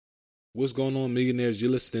What's going on, millionaires?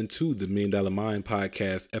 You're listening to the Million Dollar Mind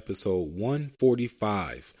Podcast, episode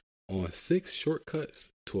 145 on 6 shortcuts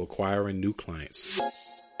to acquiring new clients.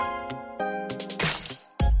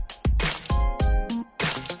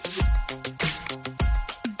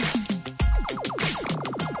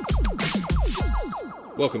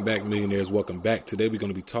 Welcome back, millionaires. Welcome back. Today, we're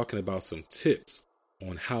going to be talking about some tips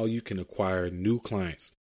on how you can acquire new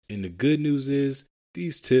clients. And the good news is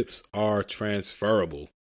these tips are transferable.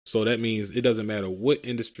 So that means it doesn't matter what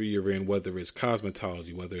industry you're in, whether it's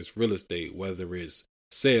cosmetology, whether it's real estate, whether it's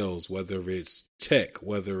sales, whether it's tech,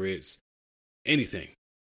 whether it's anything,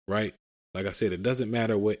 right? Like I said, it doesn't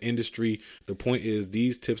matter what industry. The point is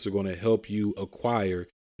these tips are going to help you acquire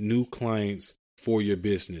new clients for your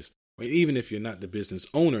business. Even if you're not the business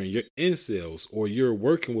owner and you're in sales or you're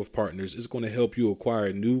working with partners, it's going to help you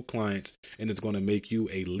acquire new clients and it's going to make you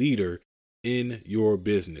a leader in your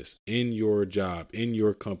business, in your job, in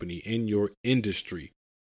your company, in your industry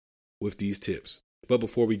with these tips. But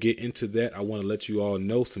before we get into that, I want to let you all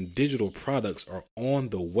know some digital products are on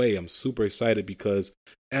the way. I'm super excited because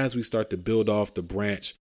as we start to build off the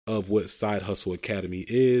branch of what Side Hustle Academy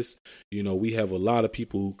is, we have a lot of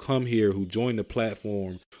people who come here, who join the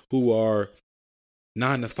platform, who are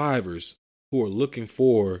 9-to-5ers, who are looking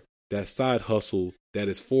for that side hustle that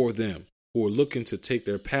is for them, who are looking to take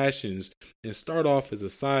their passions and start off as a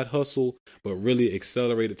side hustle, but really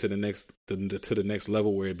accelerate it to the next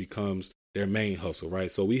level where it becomes their main hustle, right?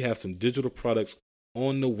 So we have some digital products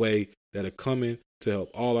on the way that are coming to help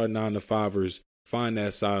all our 9-to-5ers find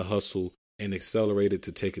that side hustle and accelerate it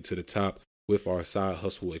to take it to the top with our Side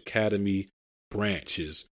Hustle Academy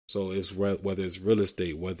branches. So it's whether it's real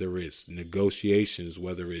estate, whether it's negotiations,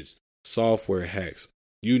 whether it's software hacks,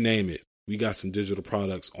 you name it. We got some digital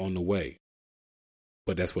products on the way.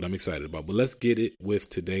 But that's what I'm excited about. But let's get it with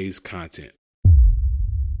today's content.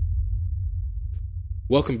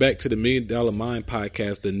 Welcome back to the Million Dollar Mind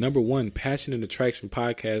Podcast, the number one passion and attraction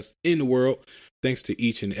podcast in the world. Thanks to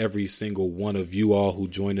each and every single one of you all who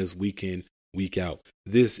join us week in, week out.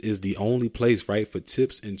 This is the only place, right, for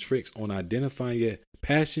tips and tricks on identifying your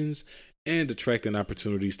passions and attracting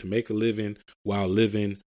opportunities to make a living while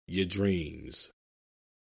living your dreams.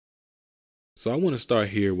 So I want to start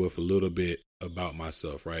here with a little bit about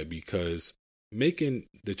myself, right? Because making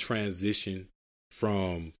the transition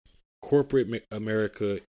from corporate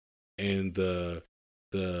America and the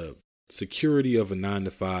security of a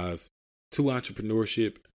 9-to-5 to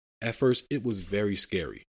entrepreneurship, at first it was very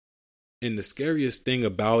scary. And the scariest thing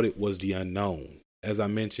about it was the unknown. As I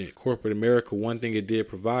mentioned, corporate America, one thing it did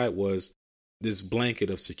provide was this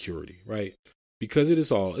blanket of security, right? Because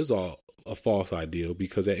it's all a false ideal,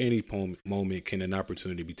 because at any moment can an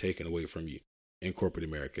opportunity be taken away from you in corporate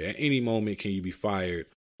America. At any moment can you be fired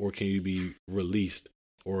or can you be released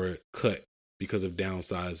or cut because of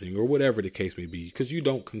downsizing or whatever the case may be, because you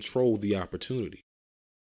don't control the opportunity.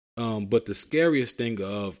 But the scariest thing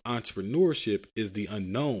of entrepreneurship is the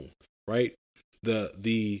unknown, right?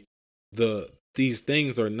 These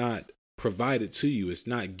things are not provided to you. It's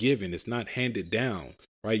not given. It's not handed down,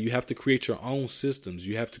 right? You have to create your own systems.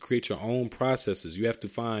 You have to create your own processes. You have to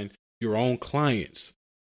find your own clients,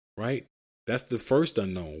 right? That's the first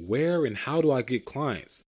unknown. Where and how do I get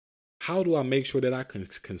clients? How do I make sure that I can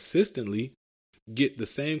consistently get the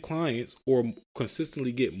same clients or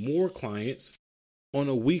consistently get more clients on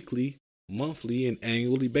a weekly, monthly, and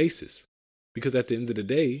annually basis? Because at the end of the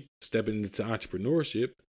day, stepping into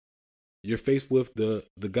entrepreneurship, you're faced with the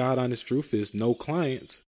God honest truth is no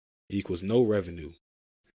clients equals no revenue.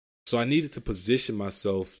 So I needed to position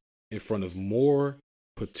myself in front of more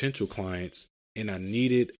potential clients, and I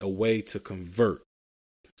needed a way to convert.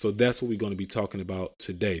 So that's what we're going to be talking about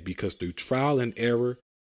today, because through trial and error,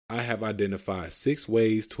 I have identified 6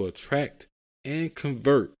 ways to attract and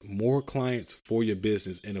convert more clients for your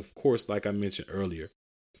business. And of course, like I mentioned earlier,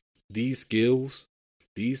 these skills,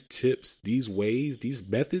 these tips, these ways, these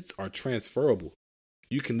methods are transferable.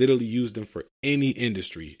 You can literally use them for any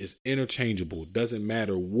industry. It's interchangeable. Doesn't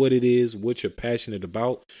matter what it is, what you're passionate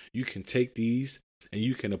about. You can take these and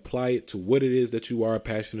you can apply it to what it is that you are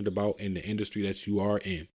passionate about in the industry that you are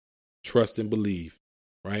in. Trust and believe,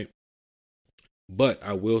 right? But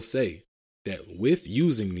I will say that with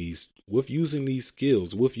using these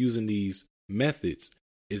skills, with using these methods,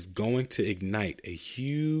 is going to ignite a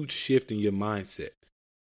huge shift in your mindset.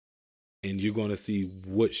 And you're going to see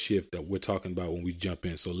what shift that we're talking about when we jump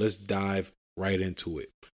in. So let's dive right into it.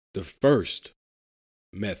 The first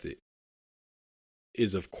method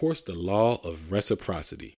is, of course, the law of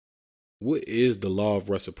reciprocity. What is the law of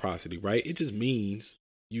reciprocity, right? It just means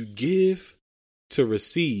you give to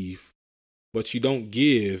receive, but you don't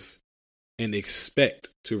give and expect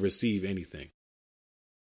to receive anything.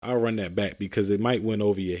 I'll run that back because it might went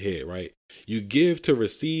over your head, right? You give to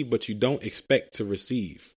receive, but you don't expect to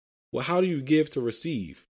receive. Well, how do you give to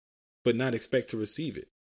receive, but not expect to receive it,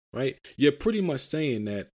 right? You're pretty much saying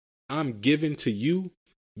that I'm giving to you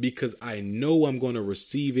because I know I'm going to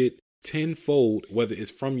receive it tenfold, whether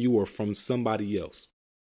it's from you or from somebody else.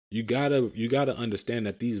 You gotta understand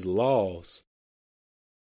that these laws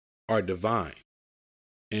are divine.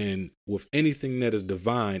 And with anything that is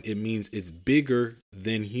divine, it means it's bigger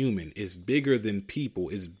than human. It's bigger than people.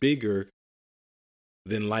 It's bigger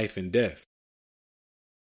than life and death.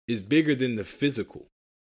 It's bigger than the physical.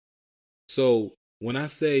 So when I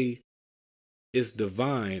say it's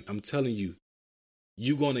divine, I'm telling you,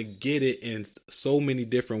 you're going to get it in so many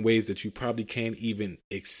different ways that you probably can't even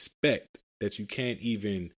expect, that you can't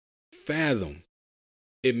even fathom.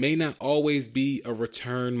 It may not always be a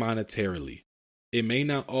return monetarily. It may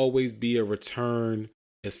not always be a return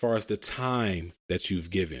as far as the time that you've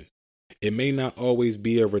given. It may not always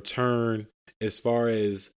be a return as far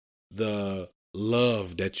as the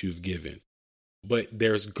love that you've given. But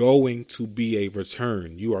there's going to be a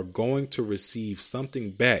return. You are going to receive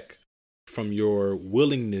something back from your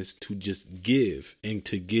willingness to just give and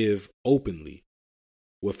to give openly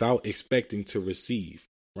without expecting to receive,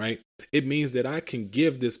 right? It means that I can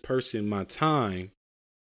give this person my time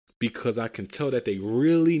because I can tell that they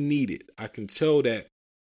really need it. I can tell that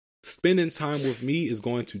spending time with me is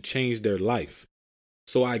going to change their life.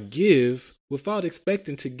 So I give without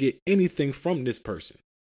expecting to get anything from this person.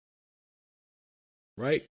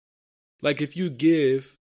 Right? Like if you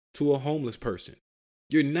give to a homeless person,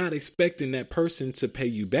 you're not expecting that person to pay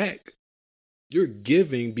you back. You're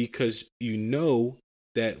giving because you know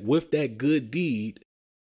that with that good deed,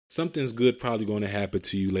 something's good probably going to happen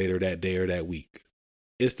to you later that day or that week.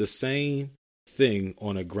 It's the same thing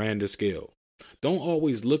on a grander scale. Don't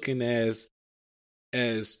always looking as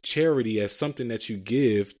charity as something that you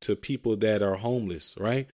give to people that are homeless,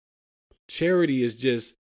 right? Charity is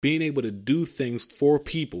just being able to do things for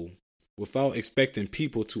people without expecting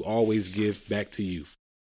people to always give back to you.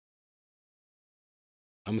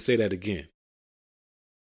 I'm going to say that again.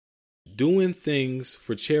 Doing things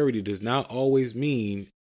for charity does not always mean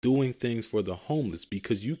doing things for the homeless,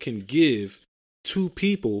 because you can give to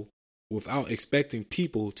people without expecting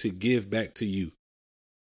people to give back to you.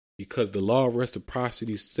 Because the law of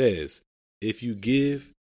reciprocity says, if you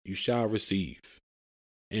give, you shall receive.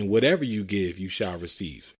 And whatever you give, you shall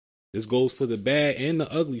receive. This goes for the bad and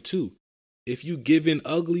the ugly too. If you give in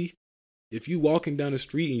ugly, if you walking down the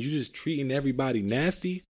street and you just treating everybody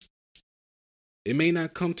nasty, it may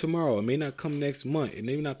not come tomorrow. It may not come next month. It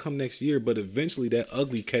may not come next year, but eventually that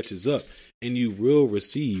ugly catches up and you will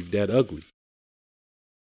receive that ugly.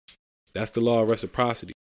 That's the law of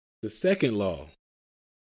reciprocity. The second law,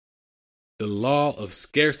 the law of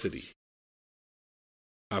scarcity.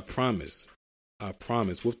 I promise,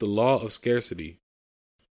 with the law of scarcity,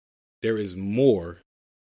 there is more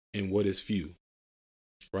in what is few,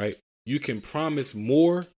 right? You can promise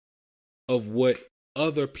more of what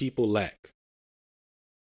other people lack,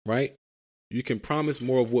 right? You can promise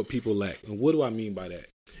more of what people lack. And what do I mean by that?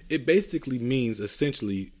 It basically means,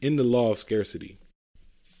 essentially, in the law of scarcity,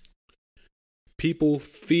 people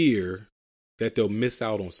fear that they'll miss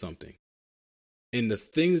out on something. And the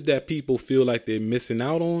things that people feel like they're missing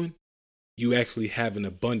out on, you actually have an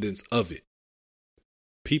abundance of it.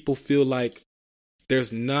 People feel like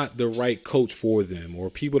there's not the right coach for them, or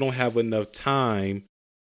people don't have enough time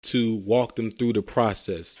to walk them through the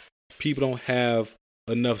process. People don't have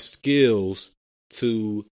enough skills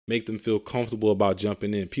to make them feel comfortable about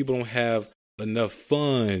jumping in. People don't have enough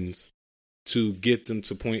funds to get them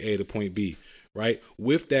to point A to point B, right?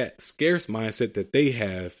 With that scarce mindset that they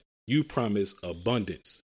have, you promise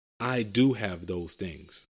abundance. I do have those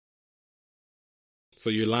things. So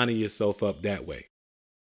you're lining yourself up that way.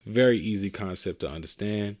 Very easy concept to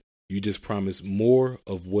understand. You just promise more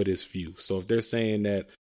of what is few. So if they're saying that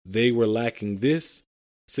they were lacking this,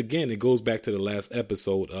 again, it goes back to the last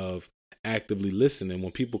episode of actively listening.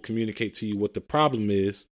 When people communicate to you what the problem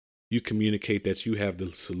is, you communicate that you have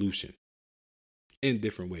the solution in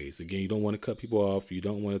different ways. Again, you don't want to cut people off. You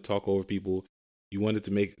don't want to talk over people. You want it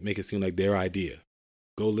to make it seem like their idea.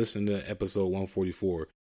 Go listen to episode 144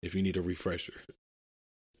 if you need a refresher.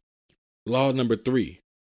 Law number 3,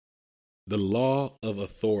 the law of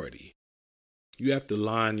authority. You have to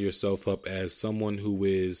line yourself up as someone who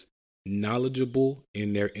is knowledgeable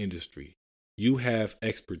in their industry. You have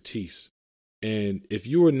expertise. And if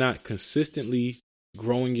you are not consistently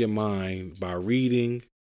growing your mind by reading,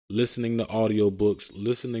 listening to audiobooks,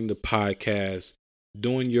 listening to podcasts,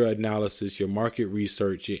 doing your analysis, your market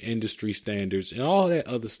research, your industry standards, and all that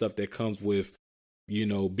other stuff that comes with,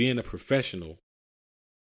 being a professional,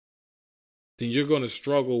 then you're going to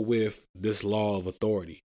struggle with this law of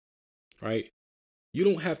authority, right? You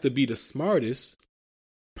don't have to be the smartest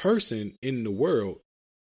person in the world,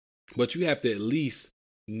 but you have to at least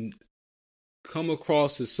come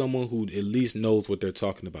across as someone who at least knows what they're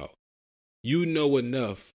talking about. You know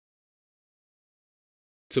enough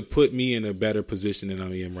to put me in a better position than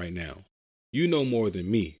I am right now. You know more than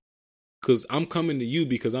me, because I'm coming to you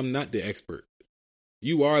because I'm not the expert.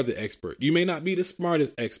 You are the expert. You may not be the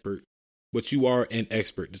smartest expert, but you are an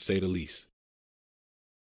expert, to say the least.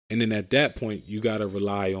 And then at that point, you got to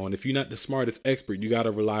rely on, if you're not the smartest expert, you got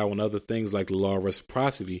to rely on other things like the law of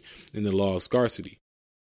reciprocity and the law of scarcity.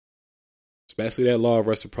 Especially that law of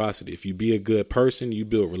reciprocity. If you be a good person, you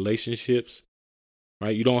build relationships,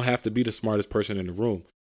 right? You don't have to be the smartest person in the room.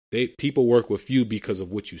 People work with you because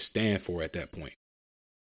of what you stand for at that point.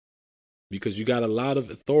 Because you got a lot of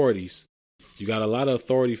authorities. You got a lot of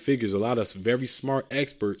authority figures, a lot of very smart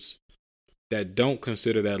experts that don't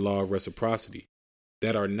consider that law of reciprocity,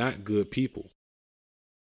 that are not good people.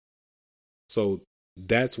 So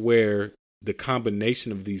that's where the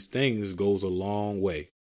combination of these things goes a long way.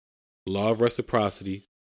 The law of reciprocity,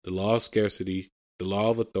 the law of scarcity, the law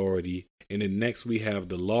of authority, and then next we have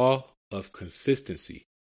the law of consistency.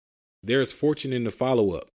 There is fortune in the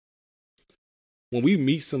follow-up. When we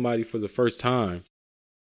meet somebody for the first time,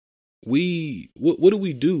 what do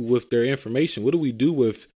we do with their information? What do we do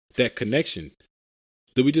with that connection?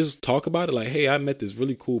 Do we just talk about it like, hey, I met this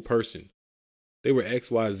really cool person. They were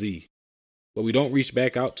XYZ. But we don't reach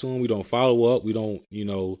back out to them. We don't follow up. We don't,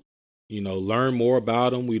 learn more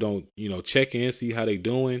about them. We don't, check in, see how they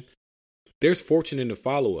doing. There's fortune in the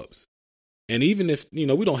follow-ups. And even if, we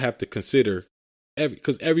don't have to consider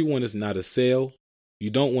because everyone is not a sale. You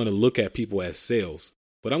don't want to look at people as sales.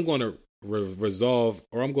 But I'm going to resolve,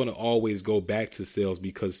 or I'm going to always go back to sales,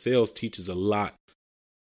 because sales teaches a lot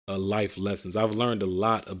of life lessons. I've learned a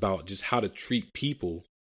lot about just how to treat people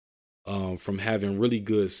from having really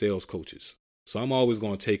good sales coaches. So I'm always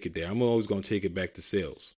going to take it there. I'm always going to take it back to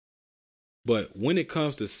sales. But when it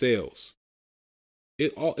comes to sales,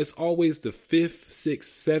 it's always the 5th, 6th,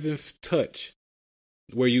 7th touch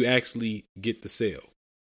where you actually get the sale.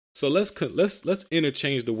 So let's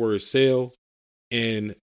interchange the word sale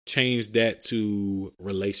and change that to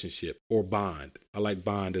relationship or bond. I like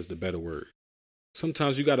bond as the better word.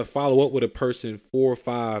 Sometimes you got to follow up with a person 4,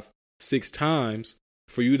 5, 6 times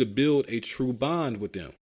for you to build a true bond with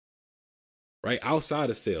them. Right? Outside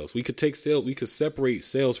of sales, we could separate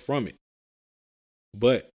sales from it.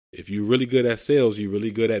 But if you're really good at sales, you're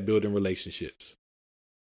really good at building relationships.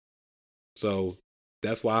 So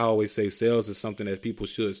that's why I always say sales is something that people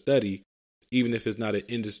should study, even if it's not an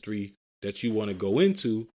industry that you want to go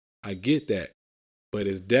into. I get that. But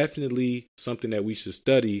it's definitely something that we should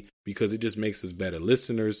study, because it just makes us better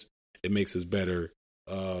listeners. It makes us better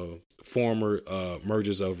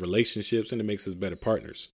mergers of relationships, and it makes us better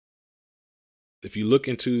partners. If you look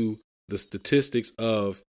into the statistics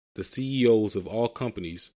of the CEOs of all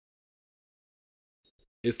companies,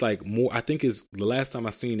 it's like more, I think it's the last time I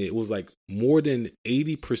seen it, it was like more than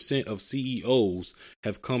 80% of CEOs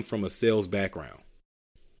have come from a sales background.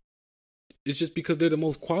 It's just because they're the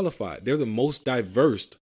most qualified. They're the most diverse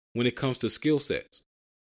when it comes to skill sets.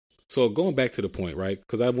 So going back to the point, right?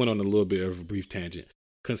 Because I went on a little bit of a brief tangent.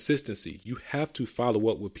 Consistency. You have to follow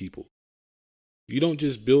up with people. You don't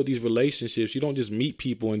just build these relationships. You don't just meet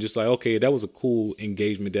people and just like, okay, that was a cool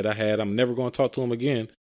engagement that I had. I'm never going to talk to them again.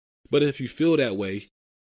 But if you feel that way,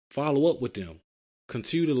 follow up with them.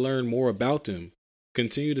 Continue to learn more about them.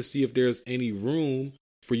 Continue to see if there's any room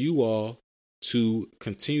for you all to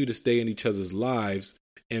continue to stay in each other's lives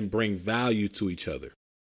and bring value to each other.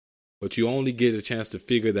 But you only get a chance to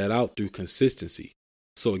figure that out through consistency.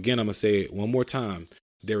 So again, I'm going to say it one more time.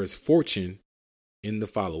 There is fortune in the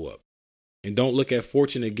follow-up. And don't look at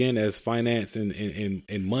fortune again as finance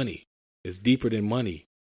and money. It's deeper than money.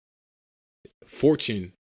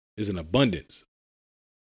 Fortune is an abundance.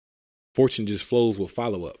 Fortune just flows with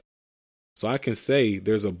follow-up. So I can say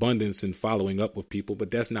there's abundance in following up with people, but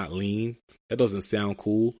that's not lean. That doesn't sound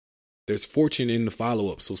cool. There's fortune in the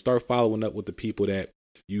follow-up. So start following up with the people that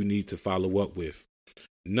you need to follow up with.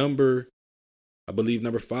 Number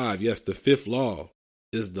 5. Yes, the 5th law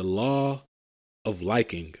is the law of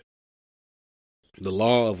liking. The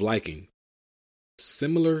law of liking.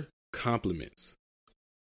 Similar compliments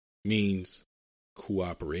means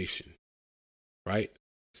cooperation, right?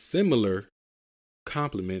 Similar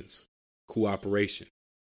compliments, cooperation.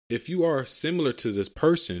 If you are similar to this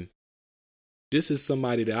person, this is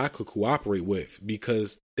somebody that I could cooperate with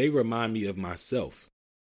because they remind me of myself.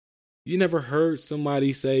 You never heard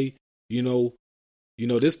somebody say,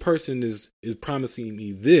 this person is promising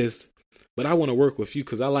me this, but I want to work with you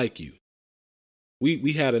because I like you.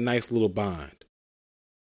 We had a nice little bond,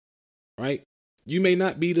 right? You may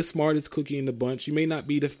not be the smartest cookie in the bunch. You may not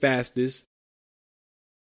be the fastest.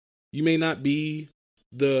 You may not be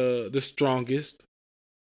the strongest,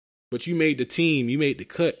 but you made the team. You made the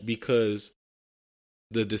cut because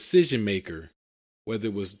the decision maker, whether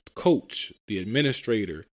it was the coach, the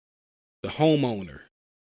administrator, the homeowner,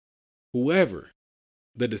 whoever,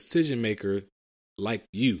 the decision maker liked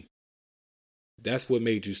you. That's what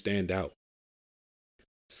made you stand out.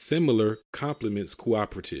 Similar complements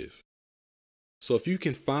cooperative. So if you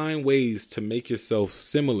can find ways to make yourself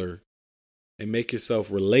similar and make yourself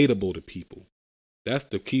relatable to people, that's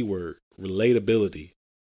the key word, relatability.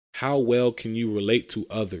 How well can you relate to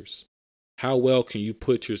others? How well can you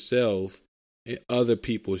put yourself in other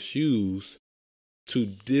people's shoes to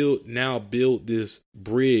build this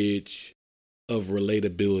bridge of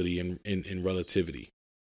relatability and relativity?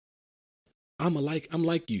 I'm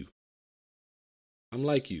like you. I'm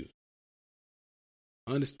like you.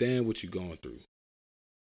 I understand what you're going through.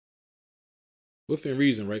 Within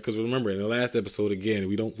reason, right? Because remember, in the last episode, again,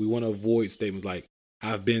 we want to avoid statements like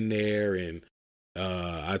 "I've been there" and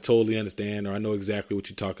 "I totally understand" or "I know exactly what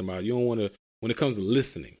you're talking about." You don't want to, when it comes to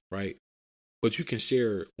listening, right? But you can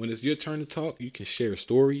share, when it's your turn to talk, you can share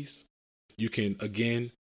stories. You can,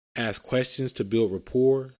 again, ask questions to build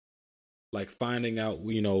rapport, like finding out,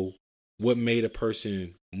 what made a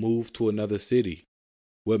person move to another city,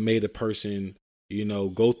 what made a person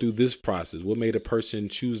go through this process? What made a person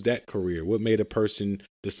choose that career? What made a person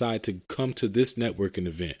decide to come to this networking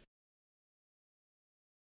event?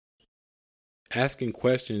 Asking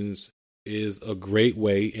questions is a great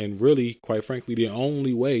way, and really, quite frankly, the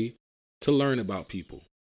only way to learn about people.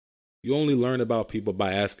 You only learn about people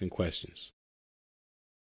by asking questions.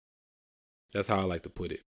 That's how I like to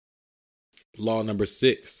put it. Law number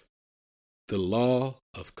 6, the law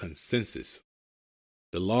of consensus.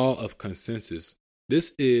 The law of consensus.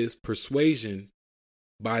 This is persuasion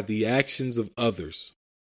by the actions of others.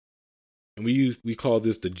 And we call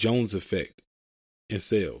this the Jones effect in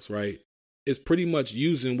sales, right? It's pretty much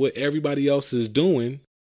using what everybody else is doing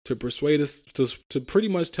to persuade us to pretty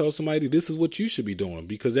much tell somebody this is what you should be doing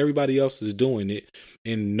because everybody else is doing it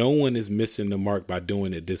and no one is missing the mark by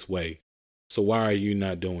doing it this way. So why are you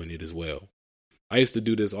not doing it as well? I used to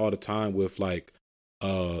do this all the time with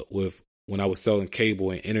with when I was selling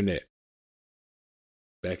cable and internet.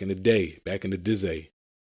 Back in the day, back in the dizzy.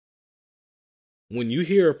 When you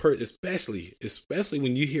hear a person, especially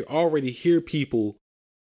when you already hear people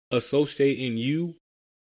associating you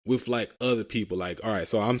with like other people, like, all right,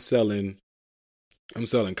 so I'm selling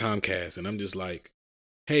Comcast and I'm just like,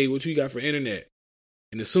 hey, what you got for internet?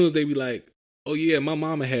 And as soon as they be like, oh yeah, my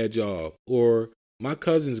mama had y'all or my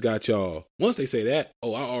cousins got y'all. Once they say that, I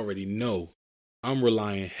already know I'm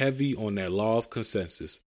relying heavy on that law of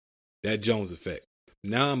consensus, that Jones effect.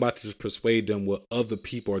 Now I'm about to just persuade them what other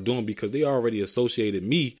people are doing because they already associated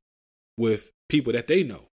me with people that they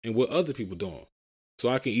know and what other people doing. So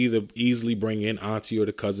I can either easily bring in auntie or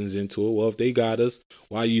the cousins into it. Well, if they got us,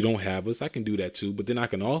 why you don't have us, I can do that too. But then I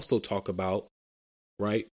can also talk about,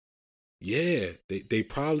 right? Yeah, they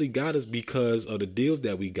probably got us because of the deals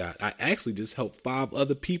that we got. I actually just helped 5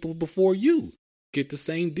 other people before you get the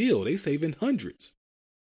same deal. They saving hundreds.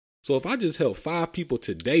 So if I just help 5 people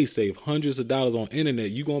today save hundreds of dollars on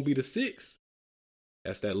internet, you're going to be the 6th.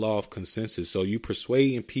 That's that law of consensus. So you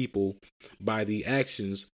persuading people by the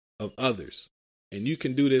actions of others. And you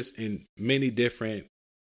can do this in many different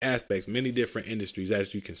aspects, many different industries,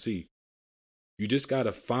 as you can see. You just got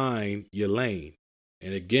to find your lane.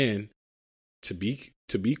 And again, to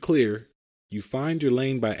be clear, you find your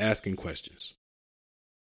lane by asking questions.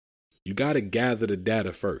 You got to gather the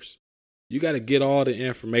data first. You got to get all the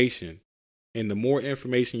information. And the more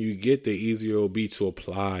information you get, the easier it will be to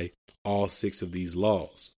apply all 6 of these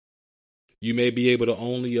laws. You may be able to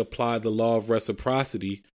only apply the law of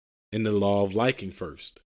reciprocity and the law of liking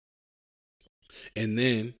first. And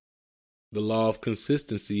then the law of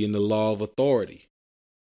consistency and the law of authority.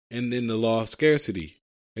 And then the law of scarcity.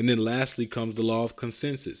 And then lastly comes the law of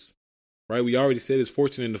consensus. Right? We already said it's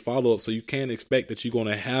fortunate in the follow-up, so you can't expect that you're going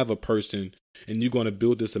to have a person and you're going to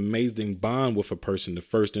build this amazing bond with a person the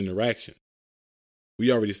first interaction. We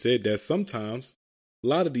already said that sometimes a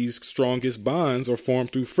lot of these strongest bonds are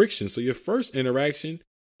formed through friction. So your first interaction,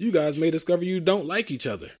 you guys may discover you don't like each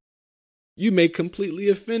other. You may completely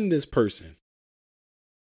offend this person.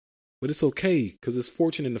 But it's okay because it's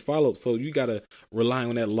fortune in the follow-up. So you got to rely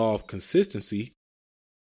on that law of consistency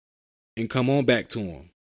and come on back to them.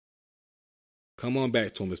 Come on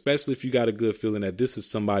back to them, especially if you got a good feeling that this is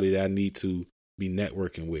somebody that I need to be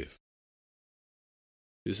networking with.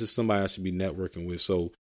 This is somebody I should be networking with.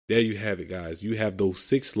 So there you have it, guys. You have those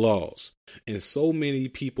 6 laws. And so many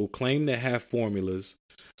people claim to have formulas.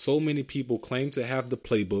 So many people claim to have the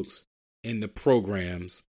playbooks and the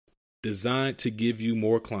programs designed to give you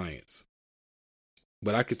more clients.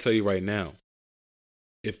 But I could tell you right now,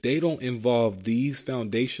 if they don't involve these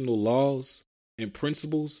foundational laws and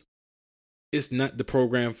principles, it's not the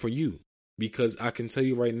program for you. Because I can tell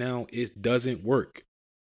you right now, it doesn't work.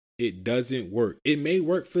 It doesn't work. It may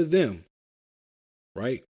work for them,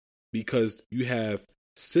 right? Because you have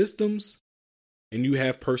systems and you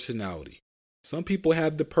have personality. Some people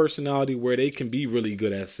have the personality where they can be really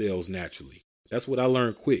good at sales naturally. That's what I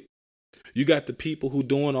learned quick. You got the people who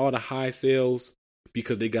doing all the high sales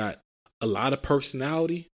because they got a lot of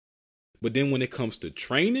personality. But then when it comes to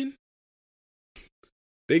training,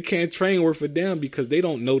 they can't train work for them because they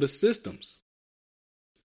don't know the systems.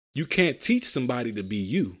 You can't teach somebody to be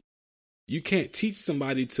you. You can't teach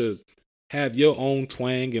somebody to have your own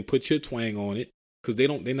twang and put your twang on it because they're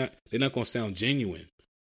not going to sound genuine.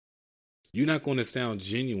 You're not going to sound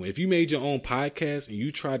genuine. If you made your own podcast and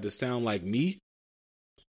you tried to sound like me,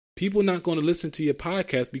 people are not going to listen to your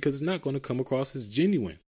podcast because it's not going to come across as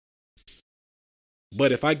genuine.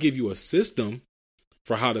 But if I give you a system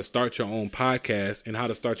for how to start your own podcast and how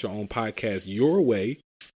to start your own podcast your way,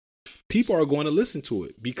 people are going to listen to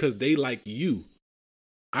it because they like you.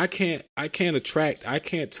 I can't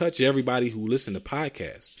touch everybody who listen to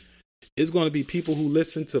podcasts. It's going to be people who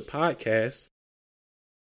listen to podcasts.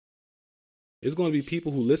 It's going to be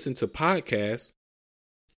people who listen to podcasts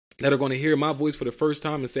that are going to hear my voice for the first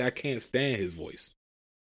time and say, I can't stand his voice.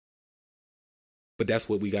 But that's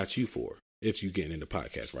what we got you for if you're getting into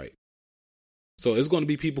podcasts, right? So it's going to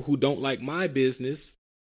be people who don't like my business,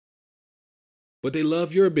 but they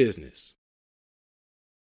love your business.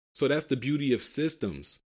 So that's the beauty of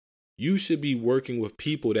systems. You should be working with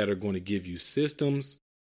people that are going to give you systems.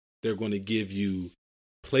 They're going to give you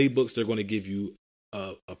playbooks. They're going to give you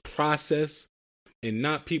a process, and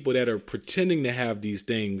not people that are pretending to have these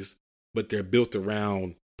things, but they're built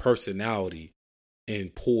around personality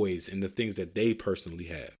and poise and the things that they personally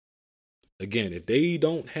have. Again, if they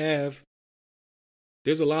don't have,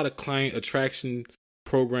 there's a lot of client attraction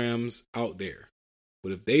programs out there.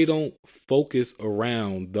 But if they don't focus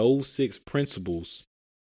around those 6 principles,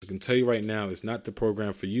 I can tell you right now, it's not the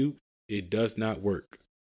program for you. It does not work.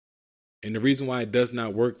 And the reason why it does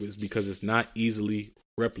not work is because it's not easily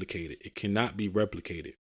replicated. It cannot be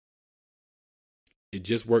replicated. It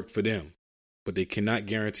just worked for them, but they cannot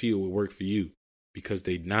guarantee it will work for you because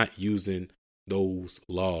they're not using those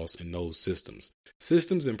laws and those systems.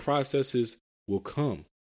 Systems and processes will come,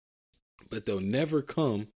 but they'll never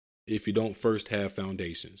come if you don't first have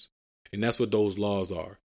foundations. And that's what those laws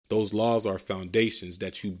are. Those laws are foundations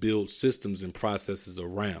that you build systems and processes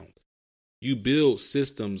around. You build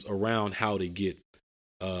systems around how to get,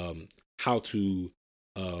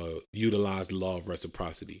 utilize the law of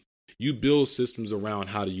reciprocity. You build systems around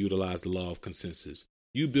how to utilize the law of consensus.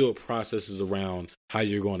 You build processes around how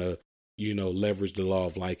you're going to, leverage the law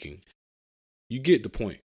of liking. You get the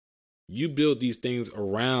point. You build these things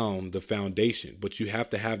around the foundation, but you have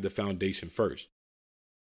to have the foundation first.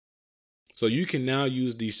 So you can now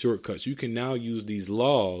use these shortcuts. You can now use these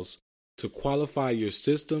laws to qualify your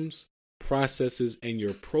systems, processes, and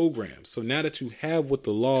your programs. So now that you have what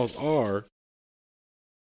the laws are,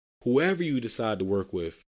 whoever you decide to work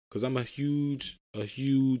with, because I'm a huge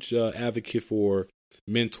advocate for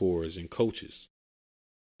mentors and coaches,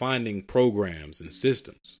 finding programs and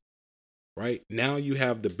systems, right? Now you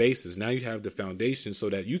have the basis. Now you have the foundation so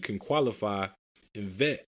that you can qualify and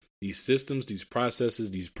vet these systems, these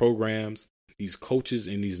processes, these programs, these coaches,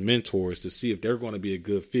 and these mentors to see if they're going to be a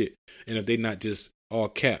good fit. And if they're not just all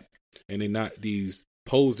cap and they're not these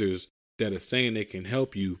posers that are saying they can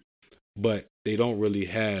help you, but they don't really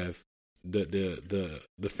have the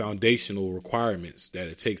foundational requirements that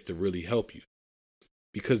it takes to really help you.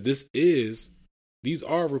 Because these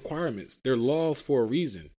are requirements. They're laws for a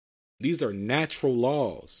reason. These are natural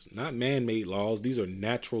laws, not man-made laws. These are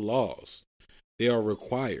natural laws. They are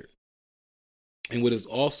required. And what is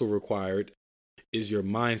also required is your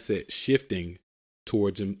mindset shifting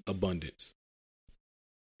towards abundance.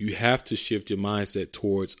 You have to shift your mindset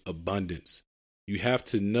towards abundance. You have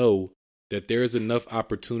to know that there is enough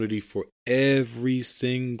opportunity for every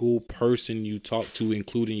single person you talk to,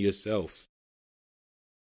 including yourself.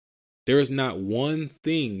 There is not one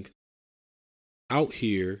thing out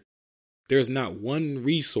here, there's not one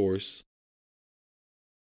resource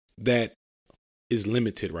that is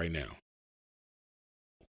limited right now.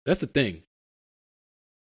 That's the thing.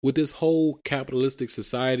 With this whole capitalistic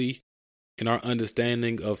society and our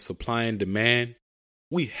understanding of supply and demand,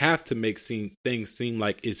 we have to make things seem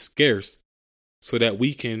like it's scarce so that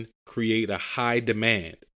we can create a high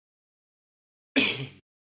demand.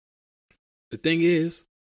 The thing is,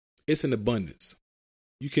 it's an abundance.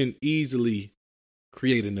 You can easily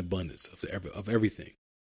create an abundance of everything,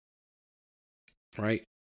 right?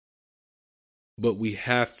 But we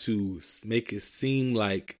have to make it seem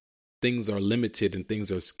like things are limited and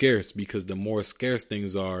things are scarce, because the more scarce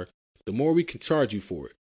things are, the more we can charge you for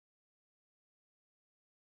it,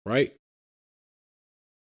 right?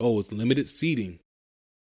 Oh, it's limited seating.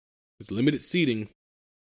 It's limited seating.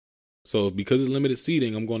 So because it's limited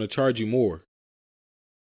seating, I'm going to charge you more,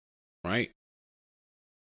 right?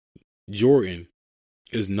 Jordan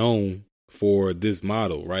is known for this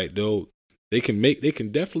model, right? They can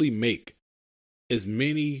definitely make as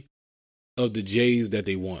many of the J's that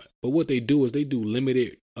they want. But what they do is they do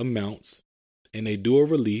limited amounts and they do a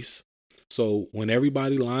release. So when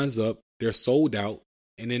everybody lines up, they're sold out,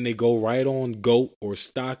 and then they go right on GOAT or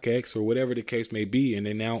StockX or whatever the case may be, and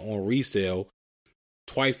they're now on resale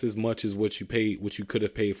twice as much as what you could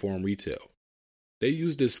have paid for in retail. They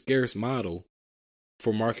use this scarce model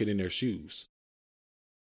for marketing their shoes.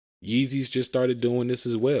 Yeezy's just started doing this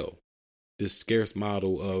as well. This scarce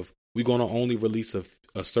model of, we're going to only release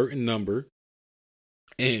a certain number.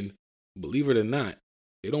 And believe it or not,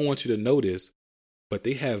 they don't want you to know this, but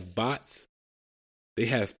they have bots. They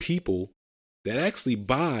have people that actually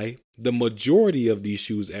buy the majority of these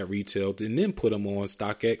shoes at retail and then put them on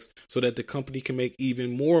StockX so that the company can make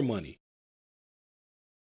even more money.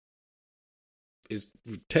 It's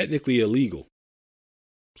technically illegal.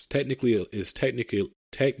 It's technically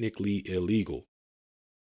illegal.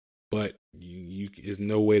 But there's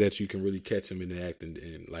no way that you can really catch them in the act.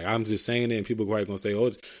 And like, I'm just saying it, and people are probably going to say,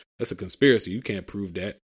 oh, that's a conspiracy. You can't prove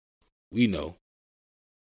that. We know.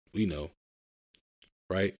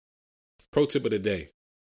 Right? Pro tip of the day.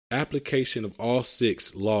 Application of all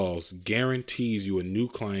 6 laws guarantees you a new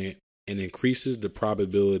client and increases the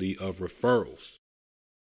probability of referrals.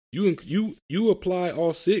 You apply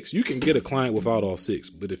all 6, you can get a client without all 6.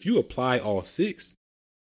 But if you apply all 6,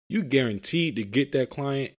 you guaranteed to get that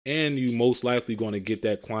client, and you most likely going to get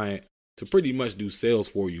that client to pretty much do sales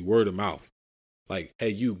for you, word of mouth. Like, hey,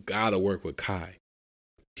 you gotta work with Kai.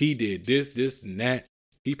 He did this, and that.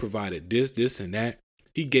 He provided this, and that.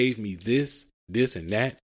 He gave me this, and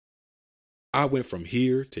that. I went from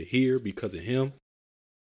here to here because of him.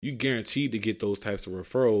 You guaranteed to get those types of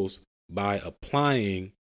referrals by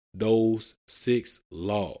applying those 6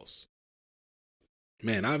 laws.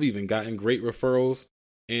 Man, I've even gotten great referrals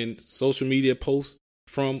in social media posts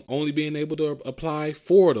from only being able to apply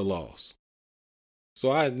 4 of the laws.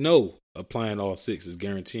 So I know applying all 6 is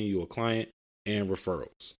guaranteeing you a client and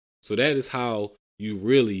referrals. So that is how you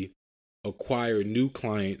really acquire new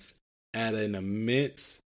clients at an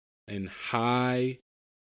immense and high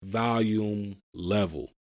volume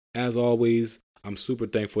level. As always, I'm super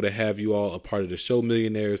thankful to have you all a part of the show,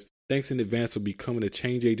 millionaires. Thanks in advance for becoming the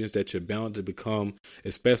change agents that you're bound to become,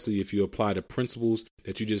 especially if you apply the principles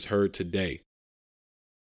that you just heard today.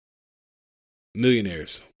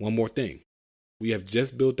 Millionaires, one more thing. We have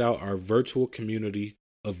just built out our virtual community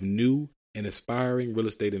of new and aspiring real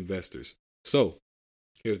estate investors. So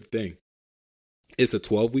here's the thing. It's a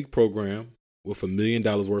 12-week program with $1 million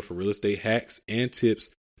worth of real estate hacks and tips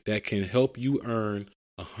that can help you earn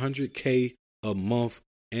 $100K a month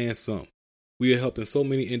and some. We are helping so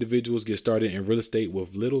many individuals get started in real estate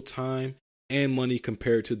with little time and money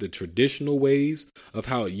compared to the traditional ways of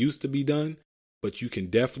how it used to be done. But you can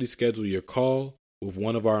definitely schedule your call with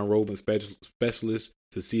one of our enrollment specialists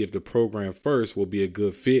to see if the program first will be a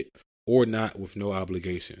good fit or not, with no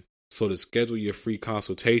obligation. So to schedule your free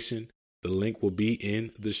consultation, the link will be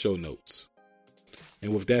in the show notes.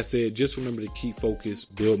 And with that said, just remember to keep focus,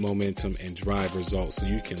 build momentum, and drive results so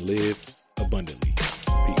you can live abundantly.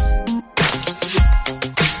 Peace.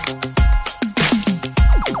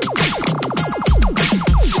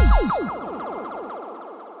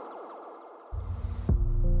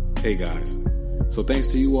 Hey guys, so thanks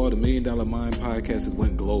to you all, the $1 Million Mind podcast has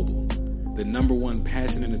went global. The #1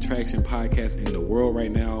 passion and attraction podcast in the world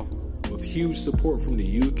right now, with huge support from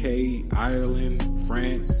the UK, Ireland,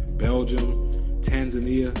 France, Belgium,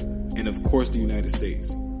 Tanzania, and of course the United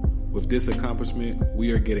States. With this accomplishment,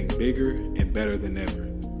 we are getting bigger and better than ever.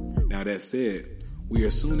 Now that said, We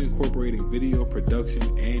are soon incorporating video production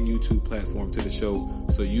and YouTube platform to the show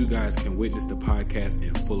so you guys can witness the podcast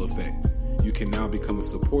in full effect. You can now become a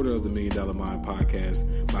supporter of the $1 Million Mind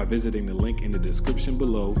podcast by visiting the link in the description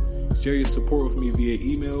below. Share your support with me via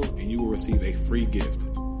email and you will receive a free gift.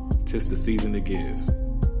 'Tis the season to give.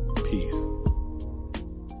 Peace.